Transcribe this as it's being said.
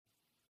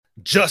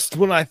Just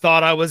when I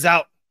thought I was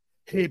out,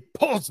 he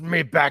pulls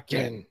me back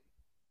in.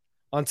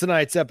 On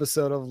tonight's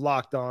episode of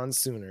Locked On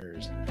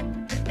Sooners.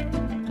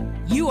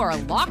 You are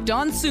Locked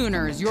On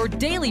Sooners, your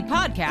daily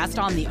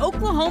podcast on the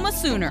Oklahoma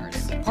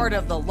Sooners. Part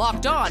of the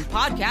Locked On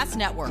Podcast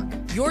Network,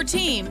 your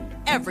team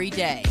every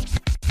day.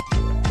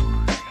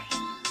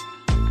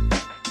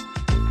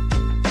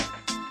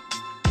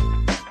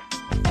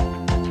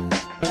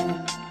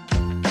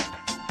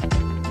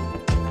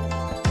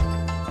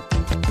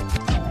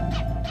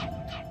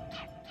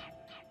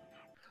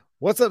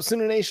 What's up,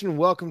 Sooner Nation?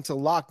 Welcome to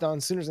Locked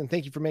On Sooners, and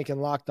thank you for making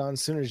Locked On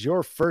Sooners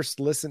your first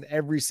listen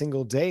every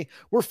single day.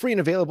 We're free and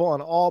available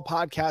on all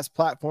podcast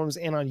platforms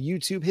and on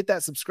YouTube. Hit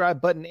that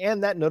subscribe button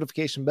and that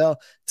notification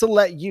bell to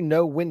let you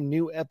know when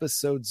new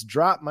episodes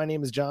drop. My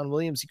name is John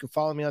Williams. You can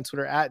follow me on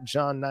Twitter at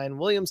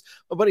John9Williams.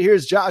 My buddy here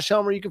is Josh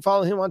Helmer. You can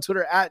follow him on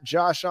Twitter at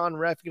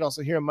JoshOnRef. You can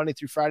also hear him Monday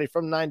through Friday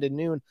from 9 to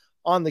noon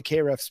on the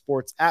KREF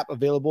Sports app,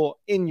 available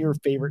in your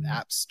favorite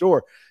app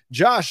store.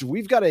 Josh,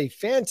 we've got a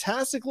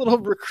fantastic little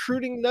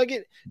recruiting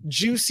nugget,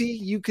 juicy,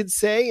 you could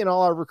say, and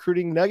all our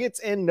recruiting nuggets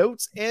and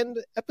notes and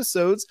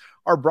episodes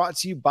are brought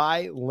to you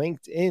by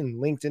LinkedIn.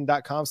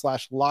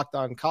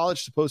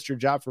 LinkedIn.com/LockedOnCollege to post your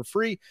job for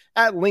free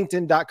at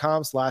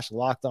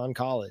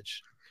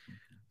LinkedIn.com/LockedOnCollege.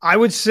 I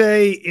would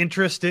say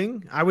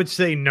interesting. I would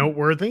say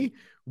noteworthy.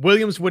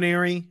 Williams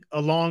Nwaneri,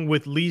 along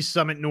with Lee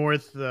Summit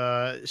North,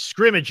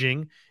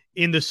 scrimmaging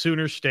in the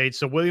Sooner State.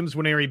 So Williams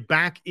Nwaneri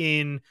back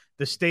in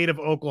the state of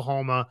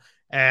Oklahoma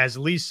as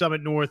Lee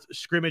Summit North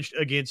scrimmaged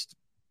against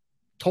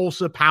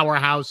Tulsa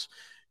Powerhouse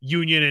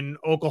Union and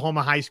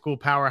Oklahoma High School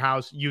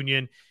Powerhouse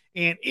Union.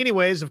 And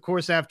anyways, of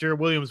course, after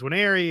Williams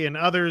Nwaneri and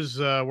others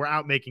were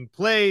out making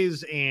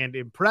plays and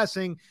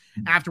impressing,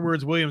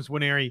 afterwards, Williams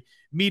Nwaneri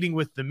meeting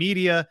with the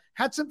media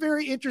had some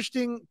very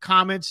interesting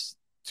comments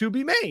to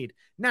be made.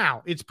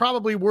 Now, it's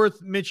probably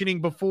worth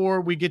mentioning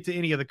before we get to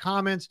any of the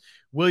comments,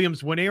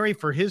 Williams Nwaneri,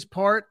 for his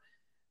part,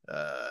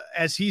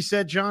 as he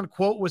said, John,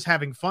 quote, was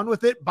having fun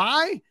with it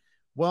by,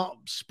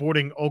 well,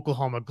 sporting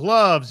Oklahoma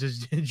gloves,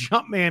 his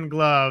Jumpman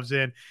gloves,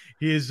 and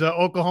his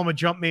Oklahoma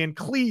Jumpman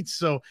cleats.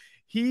 So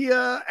he,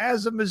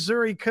 as a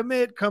Missouri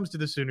commit, comes to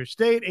the Sooner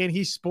State, and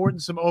he's sporting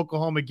some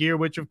Oklahoma gear,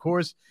 which, of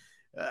course,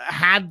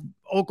 had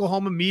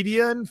Oklahoma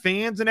media and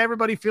fans and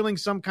everybody feeling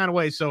some kind of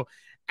way. So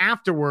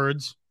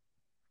afterwards,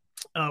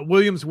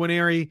 Williams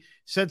Nwaneri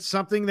said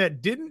something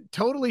that didn't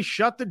totally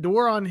shut the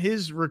door on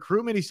his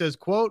recruitment. He says,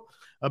 quote,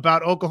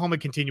 about Oklahoma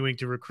continuing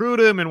to recruit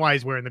him and why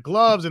he's wearing the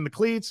gloves and the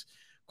cleats.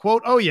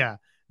 Quote, oh, yeah,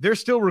 they're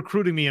still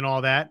recruiting me and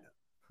all that,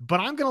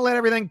 but I'm going to let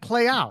everything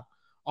play out.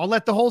 I'll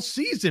let the whole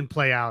season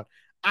play out.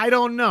 I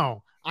don't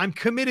know. I'm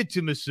committed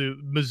to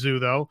Mizzou,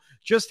 though,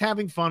 just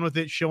having fun with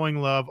it,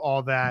 showing love,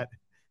 all that,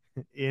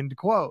 end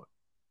quote.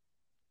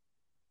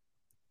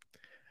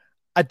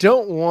 I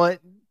don't want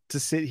to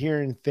sit here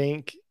and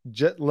think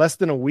just less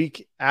than a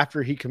week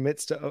after he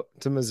commits to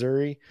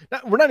Missouri.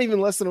 We're not even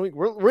less than a week.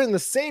 We're in the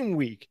same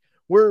week.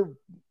 We're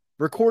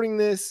recording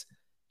this.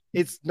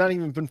 It's not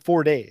even been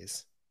 4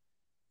 days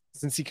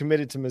since he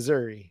committed to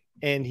Missouri.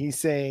 And he's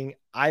saying,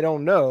 I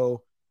don't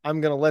know.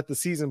 I'm going to let the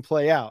season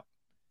play out.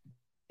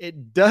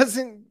 It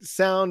doesn't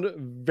sound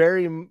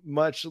very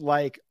much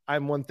like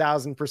I'm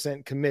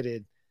 1000%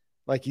 committed,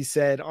 like he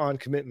said on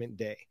commitment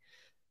day.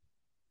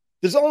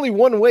 There's only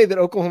one way that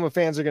Oklahoma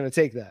fans are going to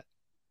take that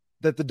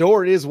the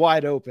door is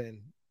wide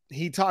open.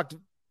 He talked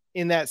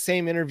in that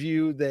same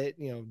interview that,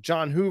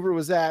 John Hoover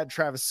was at,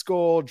 Travis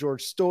Skoll,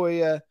 George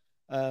Stoya,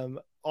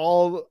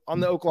 all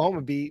on the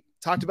Oklahoma beat,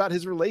 talked about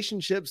his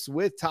relationships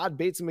with Todd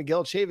Bates and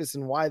Miguel Chavis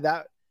and why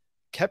that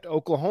kept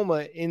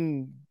Oklahoma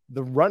in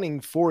the running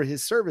for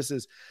his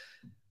services.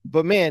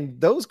 But man,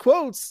 those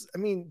quotes,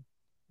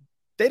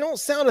 they don't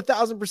sound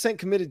 1000%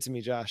 committed to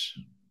me, Josh.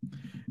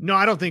 No,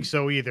 I don't think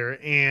so either.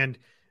 And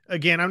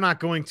again, I'm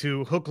not going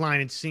to hook,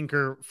 line, and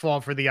sinker fall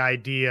for the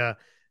idea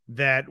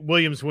that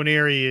Williams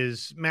Nwaneri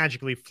is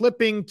magically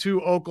flipping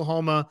to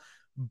Oklahoma.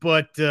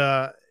 But,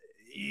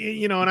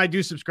 and I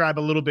do subscribe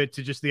a little bit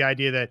to just the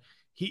idea that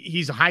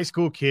he's a high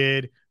school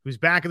kid who's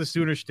back in the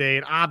Sooner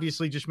State,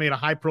 obviously just made a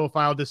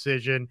high-profile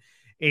decision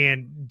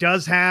and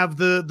does have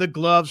the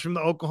gloves from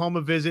the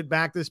Oklahoma visit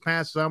back this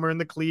past summer and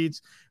the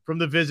cleats from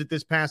the visit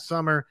this past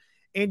summer.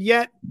 And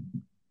yet,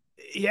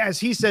 as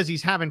he says,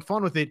 he's having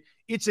fun with it.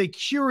 It's a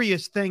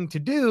curious thing to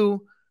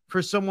do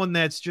for someone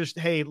that's just,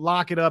 hey,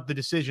 lock it up. The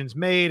decision's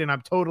made, and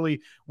I'm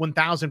totally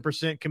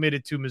 1000%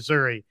 committed to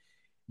Missouri.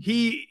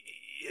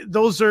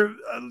 Those are,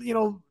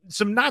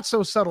 some not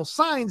so subtle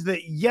signs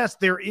that, yes,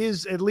 there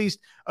is at least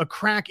a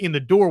crack in the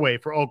doorway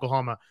for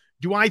Oklahoma.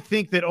 Do I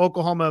think that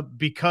Oklahoma,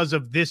 because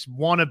of this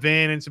one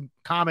event and some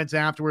comments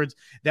afterwards,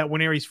 that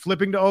Nwaneri's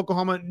flipping to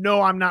Oklahoma?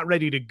 No, I'm not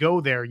ready to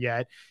go there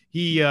yet.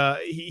 He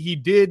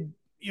did,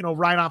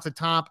 right off the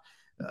top,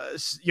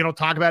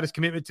 talk about his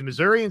commitment to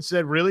Missouri and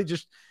said really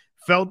just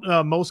felt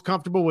most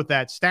comfortable with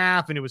that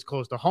staff and it was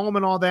close to home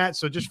and all that.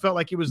 So just felt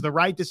like it was the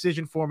right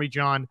decision for me,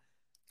 John,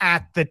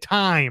 at the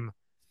time.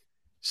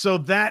 So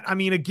that,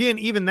 again,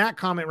 even that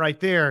comment right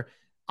there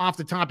off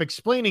the top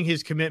explaining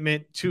his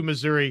commitment to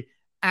Missouri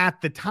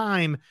at the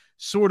time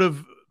sort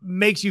of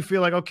makes you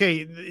feel like,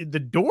 okay, the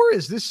door,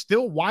 is this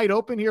still wide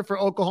open here for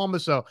Oklahoma?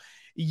 So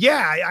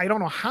yeah, I don't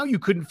know how you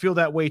couldn't feel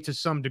that way to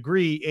some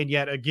degree. And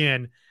yet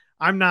again,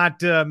 I'm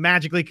not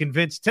magically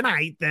convinced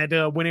tonight that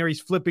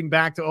Nwaneri's flipping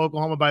back to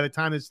Oklahoma by the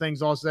time this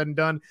thing's all said and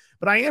done.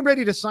 But I am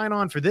ready to sign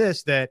on for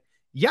this, that,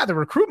 yeah, the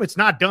recruitment's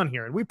not done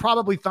here. And we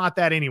probably thought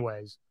that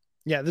anyways.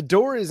 Yeah, the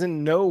door is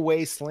in no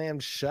way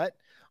slammed shut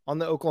on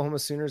the Oklahoma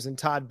Sooners and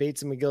Todd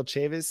Bates and Miguel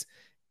Chavis.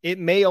 It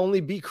may only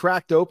be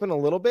cracked open a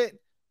little bit,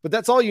 but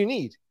that's all you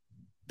need.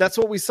 That's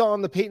what we saw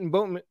in the Peyton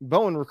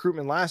Bowen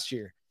recruitment last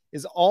year,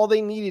 is all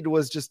they needed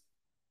was just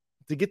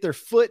to get their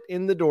foot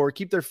in the door,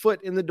 keep their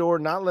foot in the door,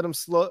 not let them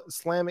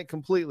slam it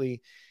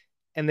completely.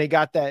 And they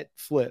got that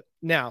flip.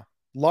 Now,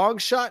 long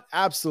shot,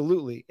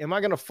 absolutely. Am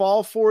I going to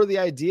fall for the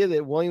idea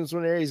that Williams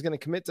Nwaneri is going to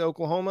commit to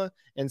Oklahoma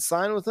and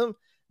sign with them?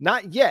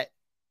 Not yet.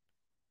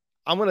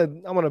 I'm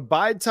gonna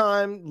bide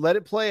time, let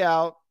it play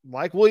out,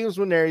 like Williams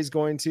Nwaneri is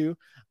going to. I'm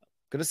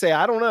gonna say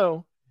I don't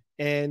know,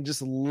 and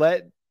just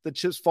let the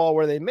chips fall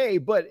where they may.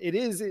 But it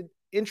is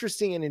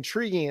interesting and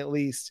intriguing, at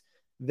least,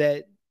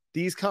 that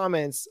these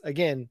comments,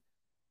 again,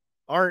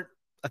 aren't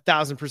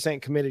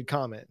 1,000% committed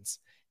comments.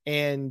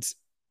 And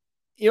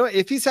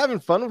if he's having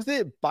fun with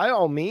it, by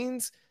all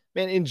means,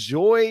 man,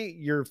 enjoy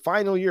your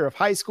final year of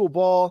high school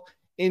ball.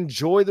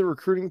 Enjoy the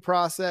recruiting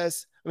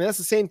process. I mean, that's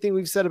the same thing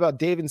we've said about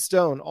David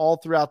Stone all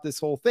throughout this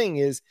whole thing,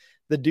 is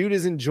the dude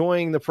is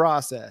enjoying the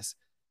process.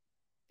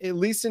 At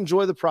least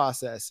enjoy the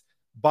process.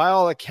 By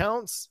all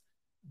accounts,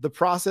 the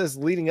process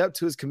leading up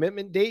to his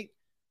commitment date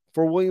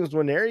for Williams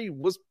Nwaneri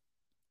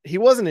he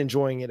wasn't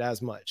enjoying it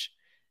as much.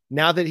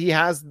 Now that he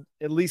has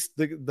at least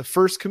the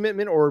first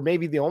commitment, or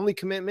maybe the only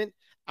commitment,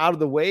 out of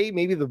the way,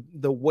 maybe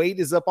the weight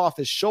is up off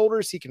his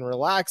shoulders, he can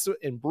relax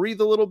and breathe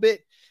a little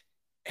bit,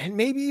 and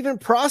maybe even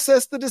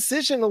process the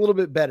decision a little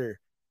bit better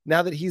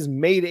now that he's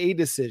made a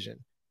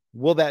decision.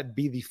 Will that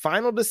be the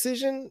final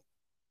decision?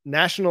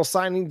 National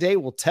Signing Day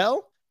will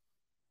tell.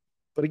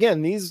 But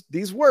again,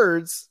 these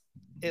words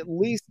at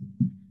least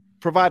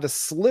provide a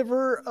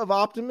sliver of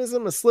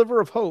optimism, a sliver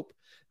of hope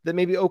that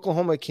maybe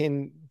Oklahoma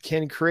can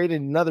create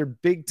another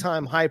big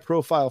time high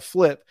profile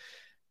flip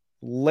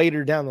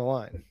later down the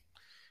line.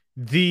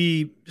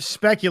 The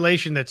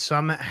speculation that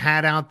some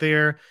had out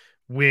there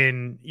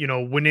when,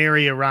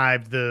 Nwaneri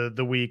arrived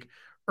the week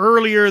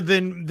earlier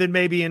than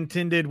maybe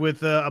intended,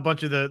 with a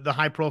bunch of the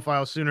high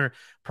profile Sooner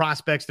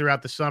prospects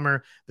throughout the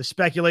summer, the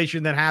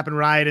speculation that happened,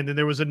 right? And then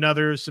there was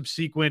another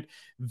subsequent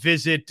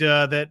visit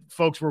that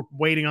folks were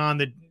waiting on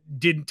that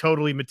didn't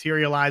totally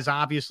materialize,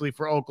 obviously,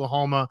 for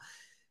Oklahoma.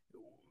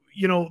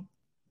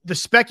 The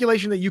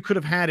speculation that you could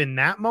have had in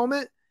that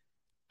moment,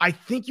 I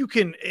think you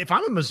can, if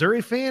I'm a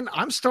Missouri fan,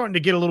 I'm starting to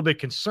get a little bit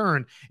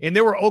concerned. And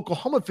there were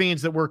Oklahoma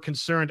fans that were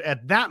concerned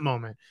at that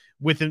moment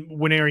with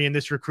Nwaneri in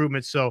this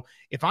recruitment. So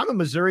if I'm a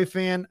Missouri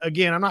fan,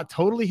 again, I'm not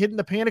totally hitting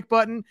the panic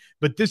button,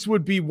 but this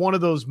would be one of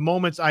those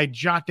moments I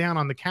jot down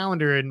on the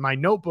calendar in my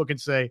notebook and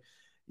say,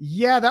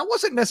 yeah, that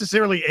wasn't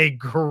necessarily a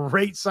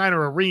great sign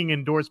or a ringing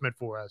endorsement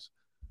for us.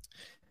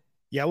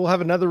 Yeah, we'll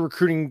have another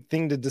recruiting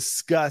thing to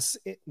discuss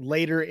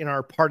later in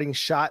our parting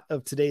shot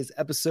of today's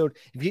episode.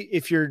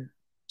 If you're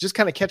just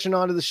kind of catching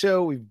on to the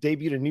show, we've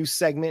debuted a new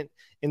segment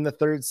in the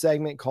third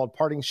segment called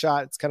Parting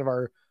Shot. It's kind of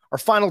our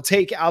final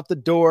take out the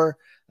door,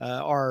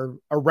 our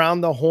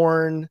around the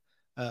horn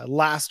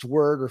last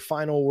word or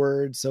final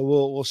word. So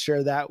we'll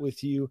share that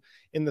with you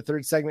in the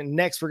third segment.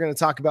 Next, we're going to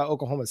talk about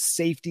Oklahoma's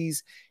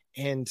safeties,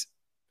 and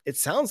it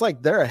sounds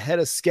like they're ahead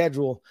of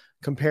schedule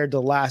compared to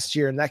last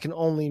year, and that can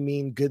only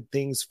mean good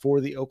things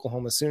for the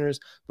Oklahoma Sooners.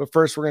 But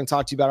first, we're going to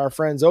talk to you about our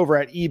friends over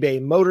at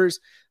eBay Motors.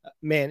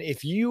 Man,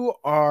 if you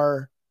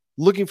are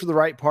looking for the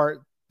right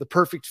part, the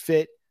perfect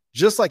fit,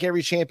 just like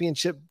every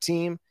championship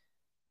team,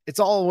 it's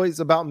always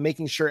about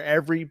making sure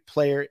every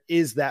player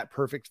is that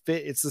perfect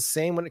fit. It's the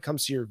same when it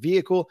comes to your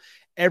vehicle.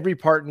 Every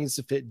part needs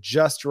to fit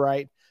just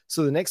right.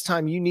 So the next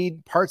time you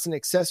need parts and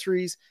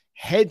accessories,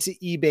 head to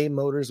eBay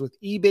Motors. With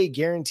eBay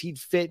Guaranteed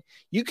Fit,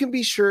 you can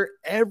be sure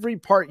every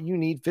part you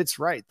need fits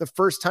right the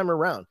first time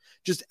around.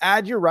 Just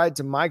add your ride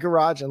to My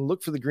Garage and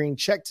look for the green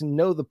check to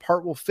know the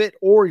part will fit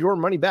or your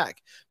money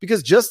back.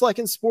 Because just like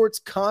in sports,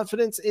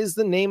 confidence is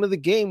the name of the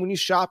game when you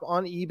shop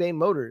on eBay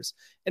Motors.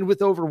 And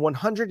with over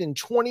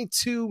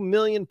 122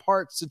 million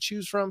parts to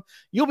choose from,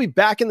 you'll be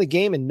back in the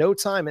game in no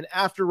time. And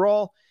after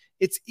all,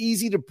 it's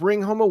easy to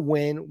bring home a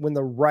win when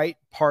the right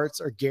parts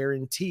are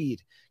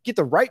guaranteed. Get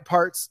the right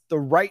parts, the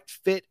right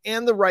fit,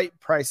 and the right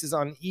prices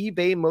on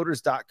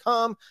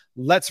ebaymotors.com.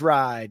 Let's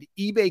ride.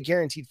 eBay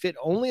Guaranteed Fit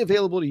only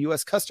available to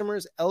U.S.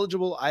 customers.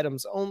 Eligible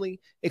items only.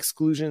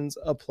 Exclusions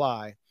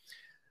apply.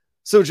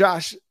 So,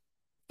 Josh,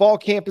 fall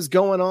camp is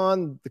going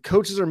on. The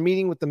coaches are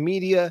meeting with the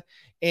media.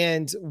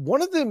 And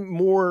one of the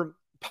more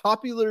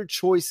popular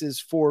choices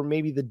for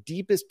maybe the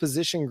deepest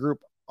position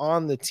group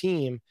on the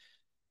team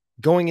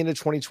going into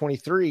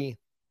 2023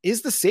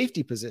 is the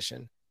safety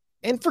position.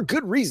 And for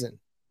good reason.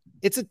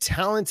 It's a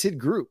talented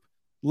group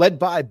led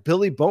by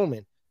Billy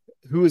Bowman,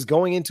 who is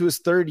going into his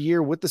third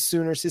year with the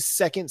Sooners, his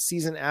second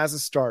season as a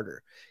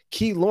starter.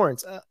 Key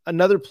Lawrence,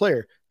 another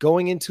player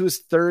going into his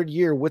third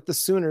year with the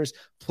Sooners,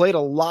 played a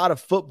lot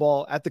of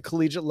football at the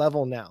collegiate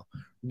level now.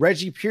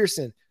 Reggie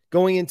Pearson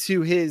going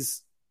into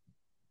his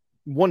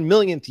 1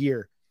 millionth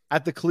year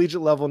at the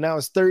collegiate level, now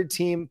his third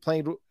team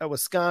playing at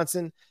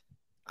Wisconsin.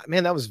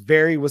 Man, that was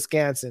very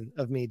Wisconsin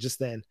of me just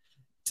then.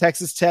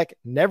 Texas Tech,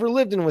 never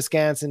lived in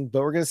Wisconsin,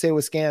 but we're going to say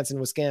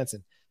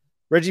Wisconsin.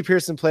 Reggie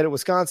Pearson played at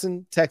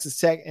Wisconsin, Texas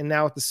Tech, and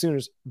now with the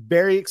Sooners.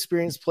 Very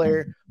experienced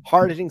player,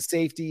 hard-hitting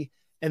safety.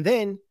 And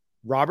then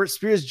Robert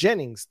Spears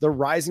Jennings, the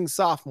rising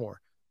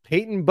sophomore.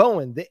 Peyton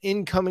Bowen, the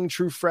incoming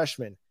true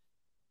freshman.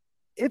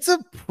 It's a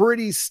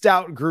pretty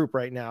stout group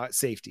right now at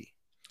safety.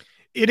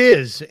 It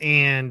is.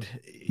 And,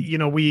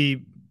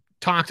 we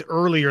talked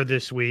earlier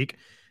this week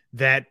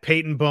that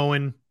Peyton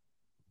Bowen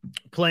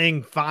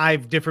playing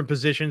 5 different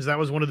positions. That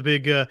was one of the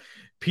big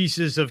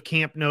pieces of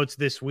camp notes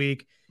this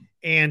week.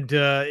 And,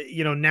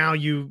 now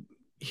you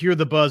hear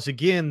the buzz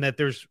again that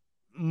there's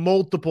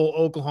multiple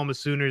Oklahoma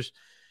Sooners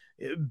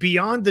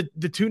beyond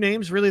the 2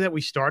 names really that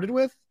we started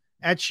with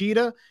at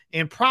Cheetah,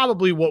 and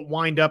probably what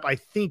wind up, I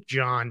think,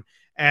 John,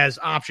 as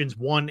options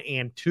 1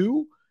 and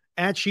 2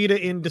 at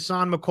Cheetah in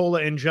Dasan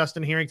McCullough and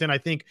Justin Harrington. I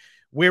think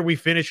where we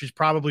finish is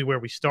probably where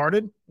we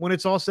started when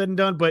it's all said and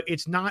done, but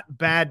it's not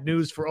bad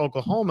news for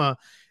Oklahoma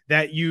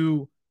that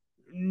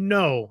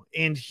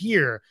and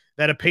hear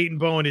that a Peyton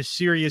Bowen is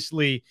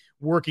seriously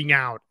working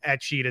out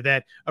at Cheetah,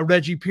 that a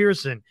Reggie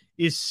Pearson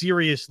is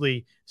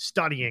seriously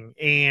studying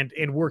and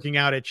working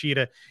out at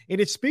Cheetah.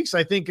 And it speaks,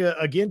 I think,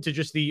 again, to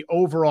just the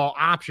overall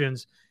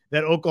options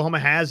that Oklahoma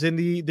has in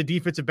the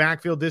defensive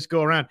backfield this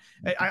go around.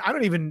 I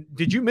don't even,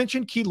 did you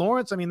mention Key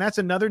Lawrence? I mean, that's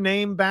another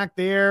name back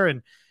there.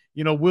 And,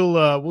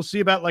 we'll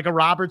see about like a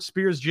Robert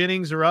Spears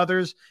Jennings or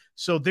others.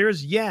 So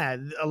there's, a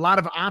lot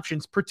of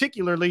options,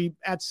 particularly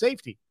at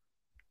safety.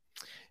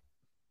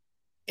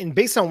 And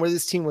based on where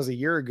this team was a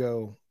year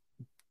ago,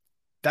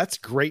 that's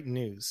great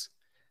news.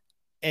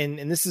 And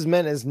this is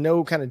meant as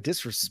no kind of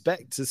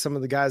disrespect to some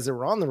of the guys that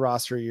were on the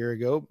roster a year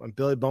ago.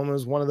 Billy Bowman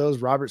was one of those.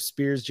 Robert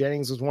Spears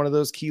Jennings was one of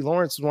those. Key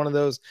Lawrence was one of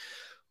those.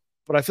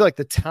 But I feel like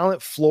the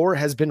talent floor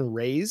has been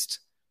raised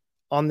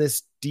on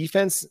this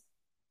defense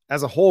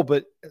as a whole,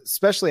 but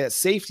especially at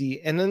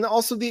safety. And then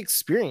also the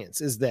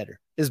experience is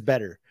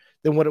better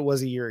than what it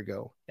was a year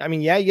ago. I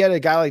mean, you had a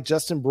guy like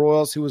Justin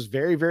Broyles who was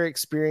very, very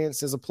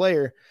experienced as a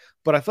player,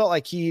 but I felt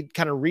like he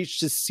kind of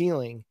reached his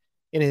ceiling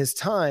in his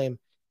time,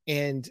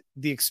 and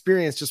the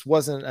experience just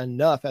wasn't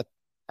enough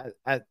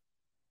at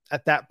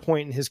that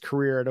point in his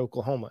career at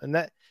Oklahoma. And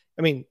that,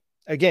 I mean,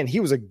 again, he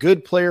was a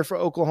good player for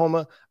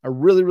Oklahoma, a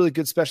really, really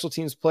good special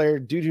teams player,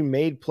 dude who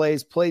made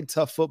plays, played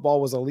tough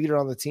football, was a leader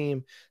on the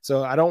team.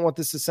 So I don't want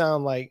this to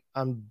sound like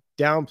I'm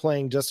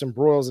downplaying Justin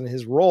Broyles and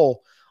his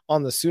role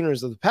on the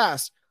Sooners of the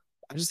past.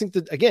 I just think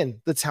that,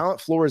 again, the talent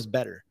floor is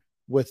better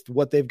with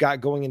what they've got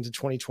going into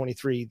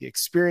 2023. The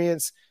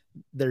experience,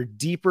 they're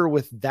deeper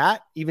with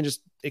that. Even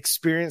just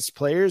experienced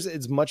players,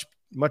 it's much,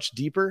 much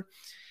deeper.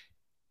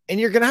 And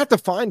you're going to have to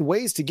find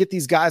ways to get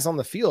these guys on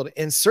the field.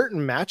 And certain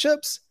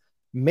matchups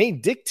may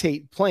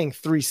dictate playing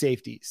 3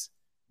 safeties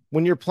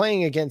when you're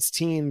playing against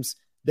teams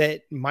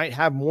that might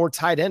have more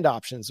tight end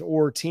options,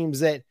 or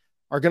teams that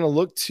are going to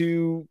look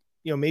to,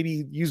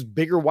 maybe use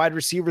bigger wide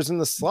receivers in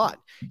the slot.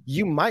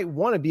 You might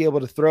want to be able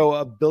to throw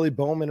a Billy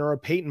Bowman or a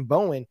Peyton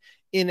Bowen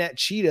in at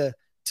Cheetah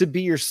to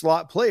be your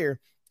slot player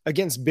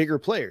against bigger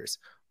players.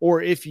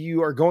 Or if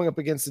you are going up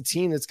against a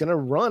team that's going to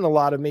run a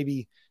lot of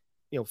maybe,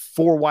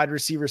 4 wide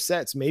receiver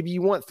sets, maybe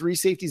you want 3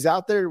 safeties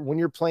out there when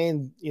you're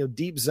playing,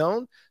 deep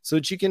zone, so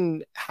that you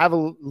can have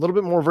a little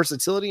bit more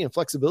versatility and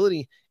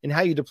flexibility in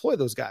how you deploy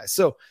those guys.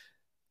 So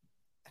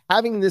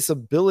having this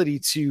ability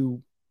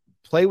to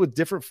play with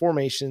different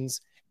formations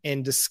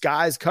and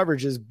disguise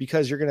coverages,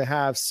 because you're going to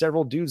have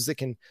several dudes that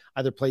can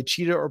either play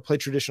Cheetah or play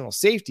traditional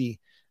safety.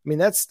 I mean,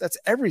 that's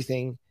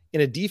everything in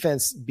a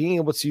defense, being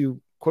able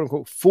to quote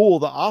unquote fool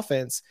the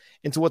offense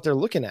into what they're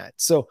looking at.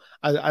 So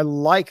I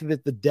like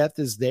that the depth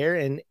is there.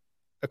 And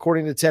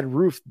according to Ted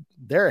Roof,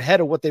 they're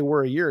ahead of what they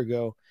were a year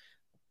ago.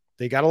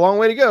 They got a long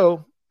way to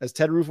go, as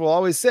Ted Roof will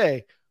always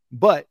say,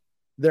 but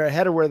they're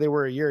ahead of where they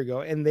were a year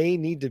ago, and they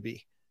need to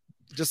be,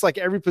 just like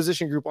every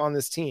position group on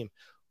this team.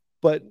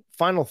 But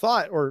final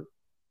thought, or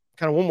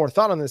kind of one more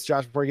thought on this,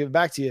 Josh, before I give it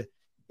back to you,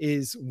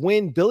 is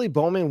when Billy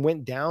Bowman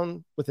went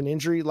down with an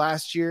injury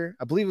last year,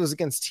 I believe it was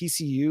against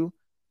TCU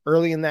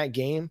early in that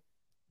game,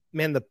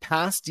 man, the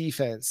pass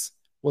defense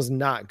was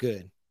not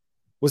good.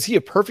 Was he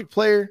a perfect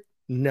player?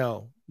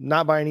 No,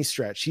 not by any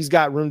stretch. He's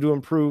got room to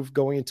improve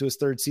going into his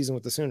 3rd season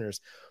with the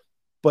Sooners,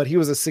 but he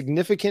was a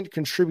significant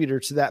contributor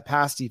to that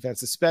pass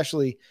defense,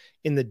 especially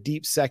in the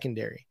deep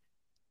secondary.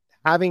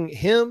 Having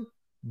him,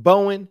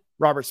 Bowen,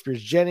 Robert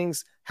Spears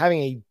Jennings,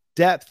 having a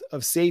depth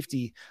of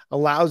safety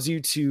allows you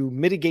to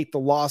mitigate the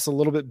loss a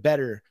little bit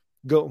better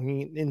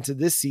going into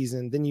this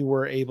season than you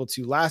were able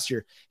to last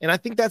year. And I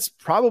think that's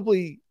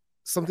probably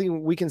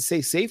something we can say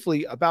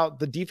safely about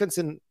the defense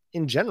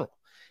in general,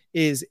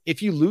 is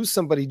if you lose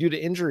somebody due to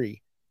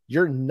injury,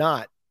 you're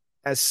not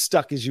as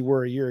stuck as you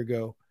were a year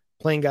ago,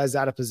 playing guys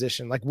out of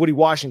position, like Woody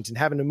Washington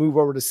having to move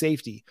over to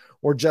safety,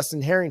 or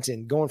Justin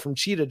Harrington going from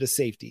cheetah to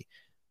safety.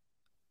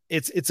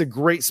 It's a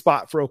great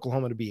spot for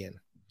Oklahoma to be in.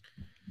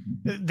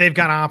 They've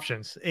got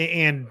options.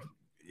 And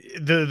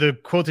the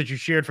quote that you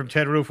shared from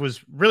Ted Roof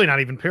was really not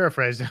even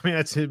paraphrased. I mean,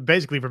 that's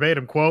basically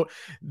verbatim quote.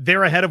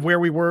 They're ahead of where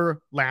we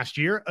were last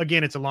year.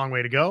 Again, it's a long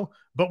way to go,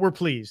 but we're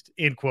pleased,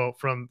 end quote,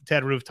 from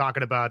Ted Roof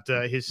talking about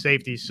his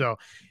safety. So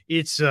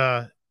it's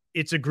a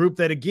group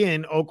that,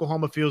 again,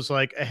 Oklahoma feels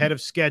like ahead of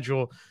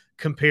schedule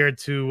compared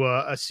to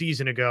a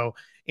season ago,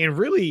 and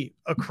really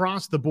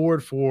across the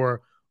board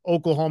for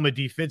Oklahoma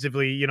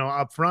defensively.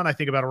 Up front, I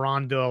think about a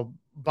Rondell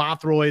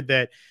Bothroyd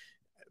that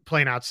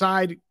playing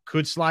outside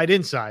could slide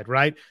inside,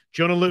 right?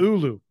 Jonah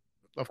Leulu,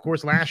 of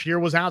course, last year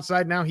was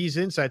outside. Now he's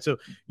inside. So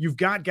you've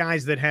got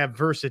guys that have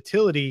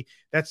versatility.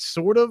 That's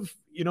sort of,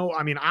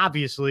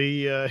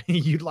 obviously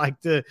you'd like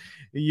to,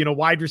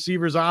 wide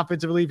receivers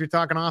offensively. If you're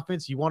talking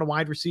offense, you want a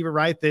wide receiver,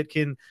 right, that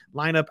can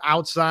line up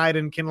outside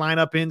and can line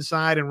up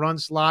inside and run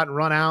slot and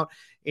run out.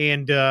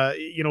 And,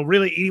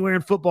 really anywhere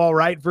in football,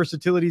 right?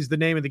 Versatility is the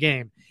name of the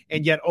game.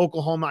 And yet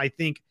Oklahoma, I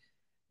think,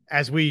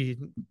 as we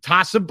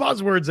toss some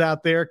buzzwords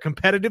out there,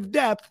 competitive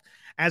depth,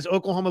 as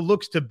Oklahoma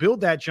looks to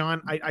build that,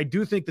 John, I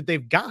do think that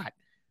they've got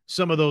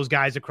some of those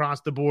guys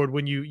across the board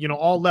when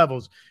all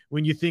levels,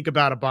 when you think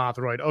about a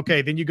Bothroyd.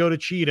 Okay, then you go to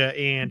Cheetah,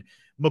 and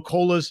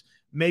McCullough's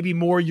maybe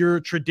more your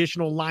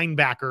traditional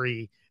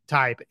linebacker-y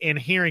type, and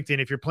Harrington,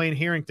 if you're playing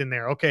Harrington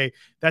there, okay,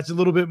 that's a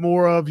little bit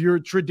more of your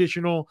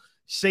traditional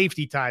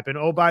safety type. And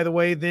oh, by the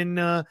way,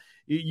 then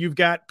you've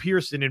got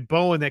Pearson and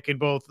Bowen that can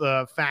both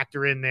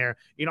factor in there,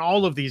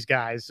 all of these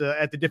guys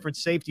at the different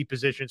safety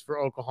positions for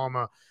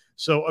Oklahoma.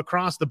 So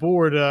across the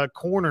board,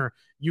 corner,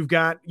 you've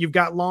got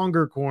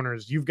longer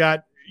corners, you've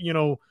got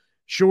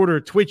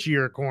shorter,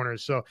 twitchier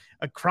corners. So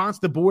across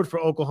the board for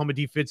Oklahoma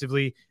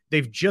defensively,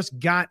 they've just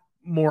got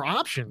more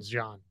options,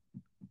 John.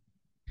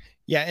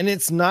 Yeah, and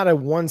it's not a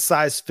one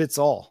size fits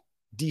all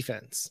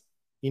defense.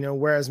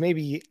 Whereas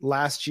maybe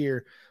last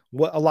year,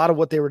 a lot of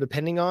what they were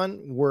depending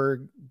on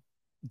were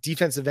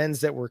defensive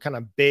ends that were kind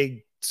of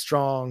big,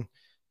 strong,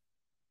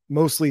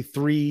 mostly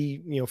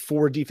 3,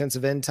 4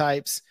 defensive end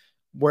types.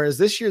 Whereas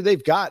this year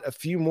they've got a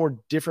few more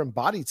different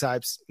body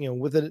types,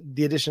 with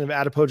the addition of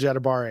Adepoju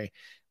Adebare,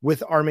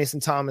 with R. Mason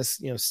Thomas,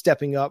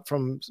 stepping up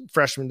from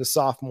freshman to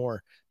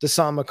sophomore,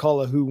 Deshaun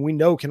McCullough, who we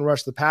know can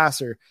rush the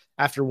passer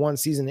after one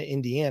season at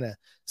Indiana.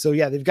 So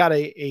yeah, they've got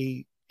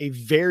a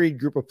varied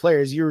group of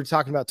players. You were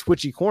talking about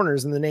twitchy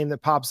corners, and the name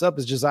that pops up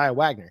is Josiah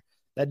Wagner.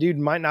 That dude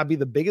might not be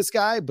the biggest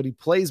guy, but he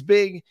plays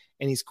big,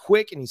 and he's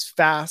quick, and he's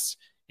fast,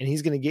 and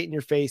he's going to get in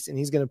your face, and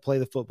he's going to play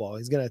the football.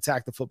 He's going to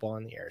attack the football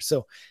in the air.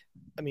 So,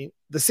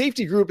 the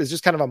safety group is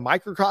just kind of a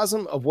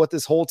microcosm of what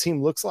this whole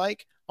team looks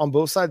like on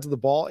both sides of the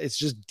ball. It's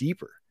just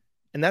deeper.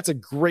 And that's a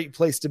great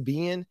place to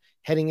be in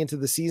heading into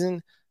the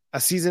season, a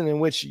season in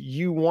which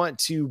you want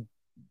to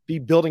be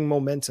building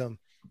momentum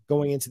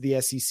going into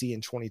the SEC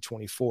in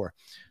 2024.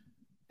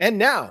 And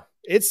now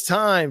it's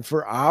time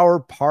for our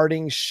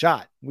parting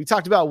shot. We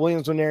talked about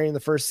Williams Nwaneri in the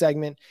first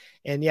segment,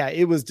 and yeah,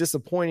 it was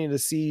disappointing to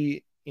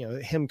see,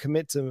 him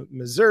commit to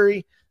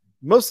Missouri,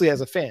 mostly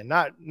as a fan,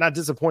 not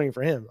disappointing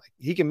for him. Like,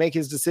 he can make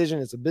his decision.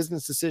 It's a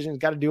business decision. He's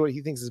got to do what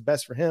he thinks is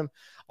best for him.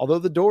 Although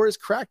the door is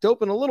cracked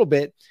open a little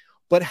bit,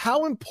 but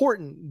how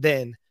important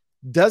then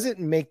does it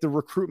make the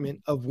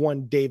recruitment of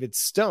one David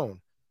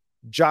Stone?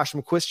 Josh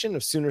McCuistion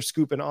of Sooner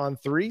Scoop and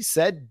On3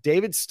 said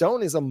David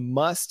Stone is a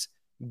must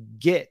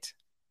get.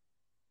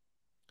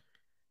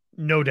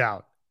 No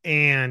doubt.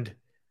 And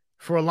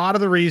for a lot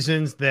of the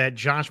reasons that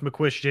Josh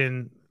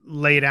McCuistion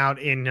laid out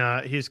in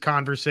his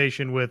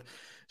conversation with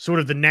sort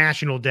of the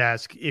national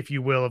desk, if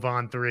you will, of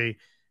On3,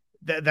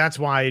 that's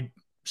why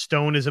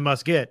Stone is a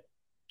must get.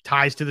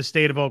 Ties to the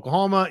state of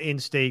Oklahoma,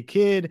 in-state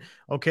kid.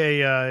 Okay,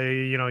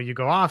 you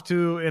go off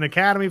to an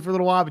academy for a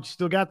little while, but you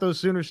still got those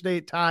Sooner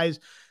State ties.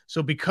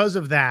 So because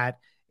of that,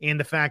 and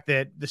the fact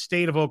that the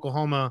state of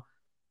Oklahoma,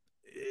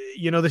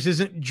 this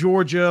isn't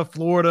Georgia,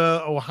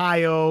 Florida,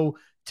 Ohio,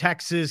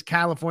 Texas,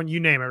 California, you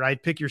name it,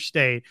 right? Pick your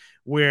state,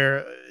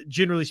 where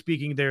generally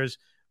speaking, there's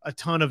a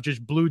ton of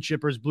just blue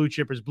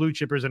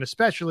chippers, and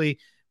especially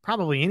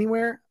probably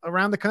anywhere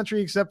around the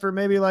country, except for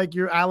maybe like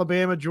your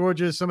Alabama,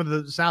 Georgia, some of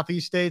the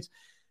Southeast states.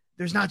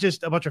 There's not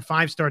just a bunch of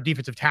 5-star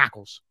defensive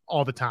tackles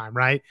all the time,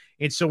 right?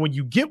 And so when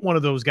you get one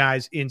of those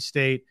guys in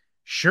state,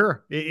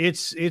 sure,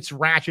 it's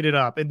ratcheted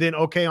up. And then,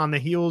 okay, on the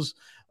heels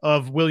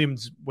of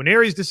Williams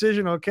Nwaneri's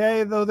decision,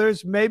 okay, though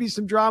there's maybe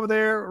some drama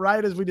there,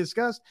 right, as we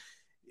discussed.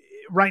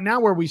 Right now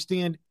where we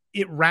stand,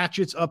 it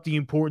ratchets up the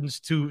importance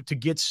to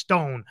get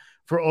Stone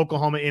for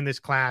Oklahoma in this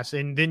class.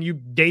 And then you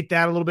date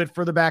that a little bit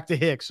further back to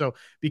Hicks. So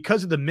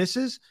because of the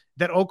misses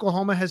that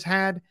Oklahoma has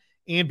had,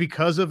 and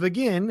because of,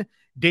 again,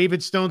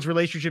 David Stone's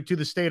relationship to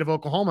the state of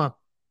Oklahoma,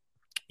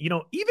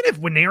 even if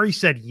Nwaneri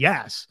said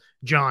yes,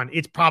 John,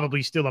 it's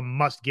probably still a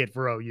must get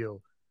for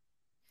OU.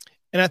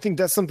 And I think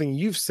that's something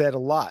you've said a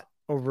lot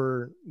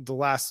over the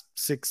last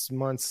 6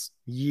 months,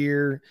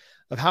 year,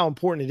 of how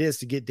important it is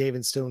to get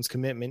David Stone's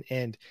commitment.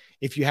 And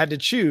if you had to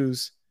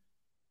choose,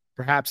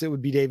 perhaps it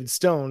would be David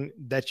Stone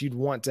that you'd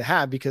want to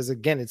have, because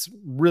again, it's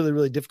really,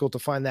 really difficult to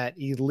find that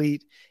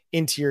elite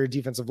interior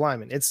defensive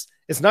lineman. It's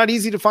not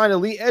easy to find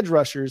elite edge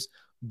rushers,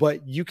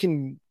 but you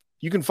can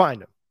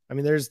find them. I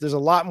mean, there's a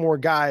lot more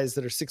guys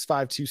that are 6'5",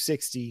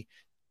 260,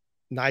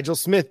 Nigel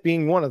Smith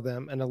being one of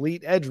them, an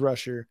elite edge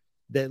rusher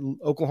that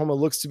Oklahoma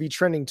looks to be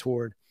trending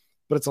toward,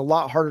 but it's a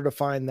lot harder to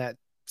find that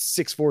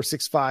 6'4",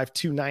 6'5",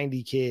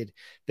 290 kid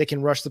that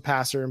can rush the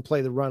passer and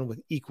play the run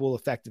with equal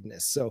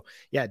effectiveness. So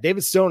yeah,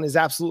 David Stone is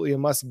absolutely a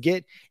must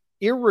get,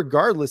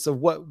 irregardless of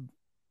what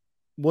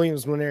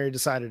Williams Nwaneri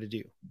decided to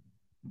do.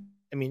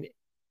 I mean,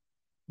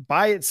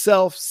 by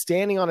itself,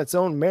 standing on its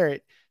own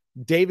merit,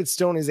 David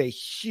Stone is a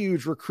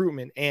huge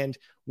recruitment. And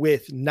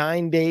with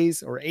 9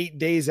 days or 8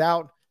 days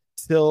out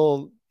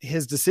till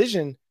his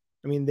decision,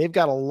 I mean, they've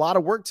got a lot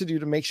of work to do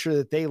to make sure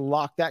that they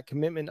lock that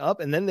commitment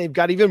up. And then they've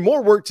got even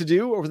more work to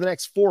do over the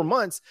next 4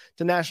 months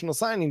to National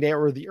Signing Day,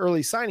 or the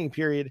early signing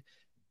period,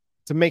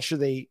 to make sure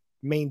they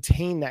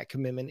maintain that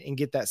commitment and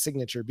get that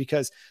signature.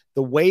 Because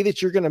the way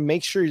that you're going to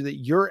make sure that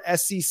you're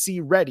SEC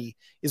ready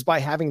is by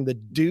having the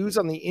dudes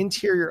on the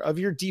interior of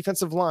your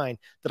defensive line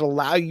that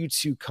allow you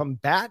to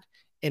combat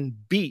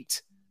and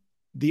beat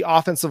the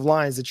offensive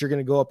lines that you're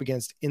going to go up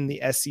against in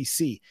the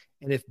SEC.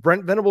 And if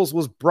Brent Venables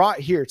was brought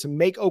here to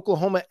make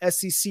Oklahoma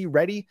SEC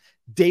ready,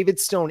 David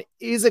Stone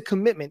is a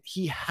commitment.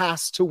 He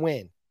has to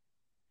win.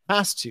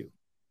 Has to.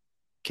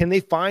 Can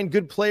they find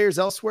good players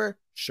elsewhere?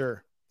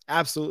 Sure.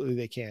 Absolutely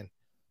they can.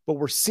 But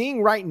we're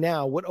seeing right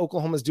now what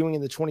Oklahoma's doing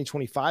in the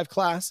 2025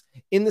 class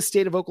in the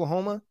state of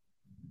Oklahoma.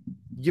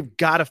 You've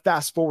got to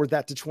fast forward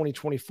that to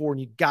 2024,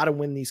 and you got to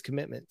win these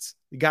commitments.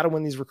 You got to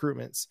win these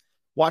recruitments.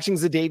 Watching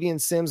Zadavian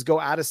Sims go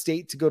out of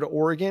state to go to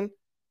Oregon,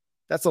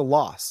 that's a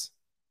loss.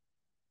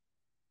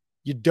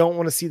 You don't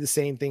want to see the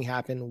same thing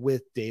happen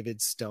with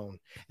David Stone.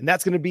 And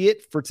that's going to be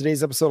it for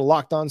today's episode of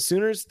Locked On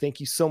Sooners. Thank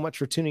you so much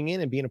for tuning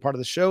in and being a part of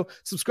the show.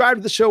 Subscribe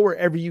to the show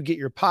wherever you get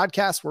your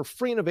podcasts. We're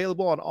free and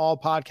available on all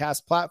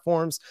podcast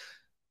platforms.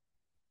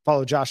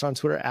 Follow Josh on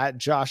Twitter at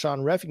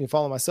JoshOnRef. You can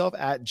follow myself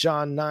at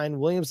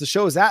John9Williams. The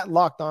show is at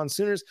Locked On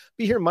Sooners.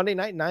 Be here Monday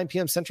night, 9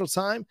 p.m. Central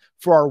Time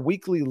for our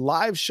weekly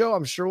live show.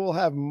 I'm sure we'll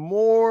have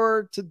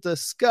more to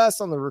discuss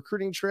on the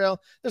recruiting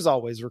trail. There's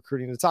always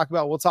recruiting to talk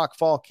about. We'll talk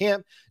fall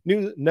camp,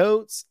 news,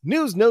 notes,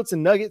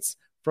 and nuggets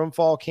from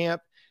fall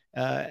camp,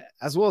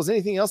 as well as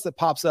anything else that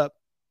pops up.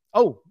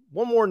 Oh,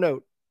 one more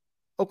note.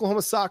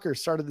 Oklahoma soccer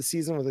started the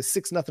season with a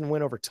 6-0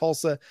 win over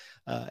Tulsa.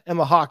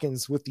 Emma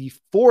Hawkins with the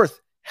 4th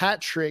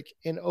hat trick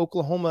in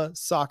Oklahoma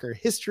soccer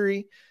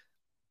history,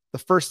 the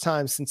first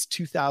time since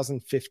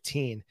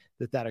 2015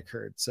 that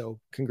occurred. So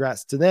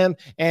congrats to them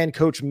and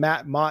Coach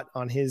Matt Mott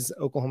on his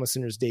Oklahoma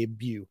Sooners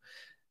debut.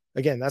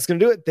 Again, that's going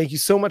to do it. Thank you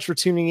so much for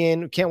tuning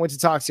in. Can't wait to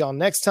talk to y'all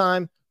next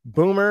time.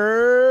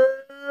 Boomer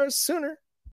Sooner.